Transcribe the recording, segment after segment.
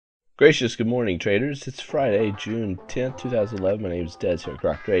Gracious good morning, traders. It's Friday, June 10th, 2011. My name is Des here at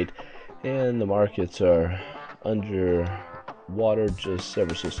Grok Trade, and the markets are under water just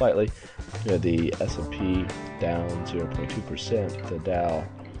ever so slightly. You have the S&P down 0.2%, the Dow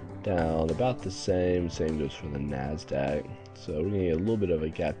down about the same goes for the NASDAQ. So we're going to get a little bit of a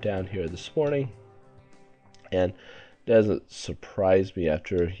gap down here this morning, and it doesn't surprise me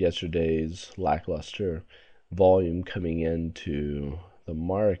after yesterday's lackluster volume coming into the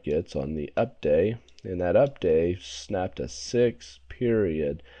markets on the up day, and that up day snapped a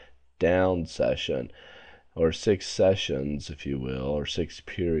 6-period down session, or 6 sessions if you will, or 6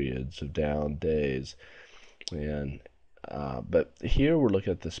 periods of down days. And but here we're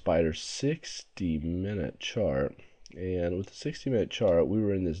looking at the spider 60-minute chart, and with the 60-minute chart we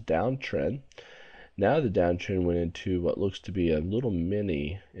were in this downtrend. Now the downtrend went into what looks to be a little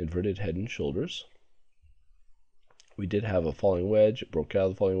mini inverted head and shoulders. We did have a falling wedge. It broke out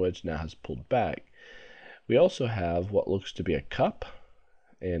of the falling wedge, now has pulled back. We also have what looks to be a cup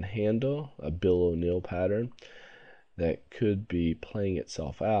and handle, a Bill O'Neill pattern that could be playing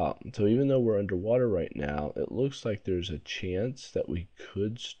itself out. So even though we're underwater right now, it looks like there's a chance that we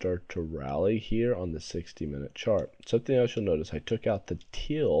could start to rally here on the 60-minute chart. Something else you'll notice, I took out the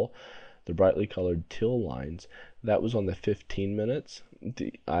teal, the brightly colored teal lines. That was on the 15 minutes.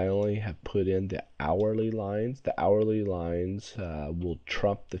 I only have put in the hourly lines. The hourly lines will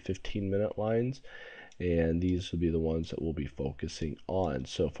trump the 15-minute lines, and these will be the ones that we'll be focusing on.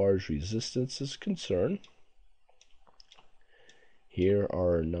 So far as resistance is concerned, here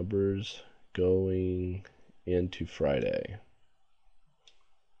are our numbers going into Friday.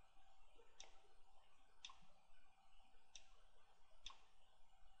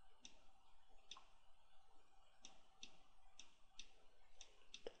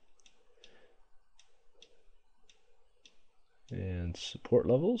 And support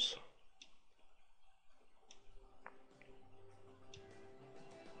levels.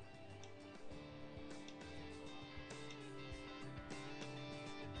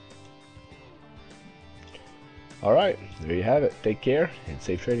 All right, there you have it. Take care and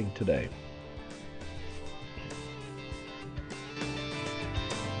safe trading today.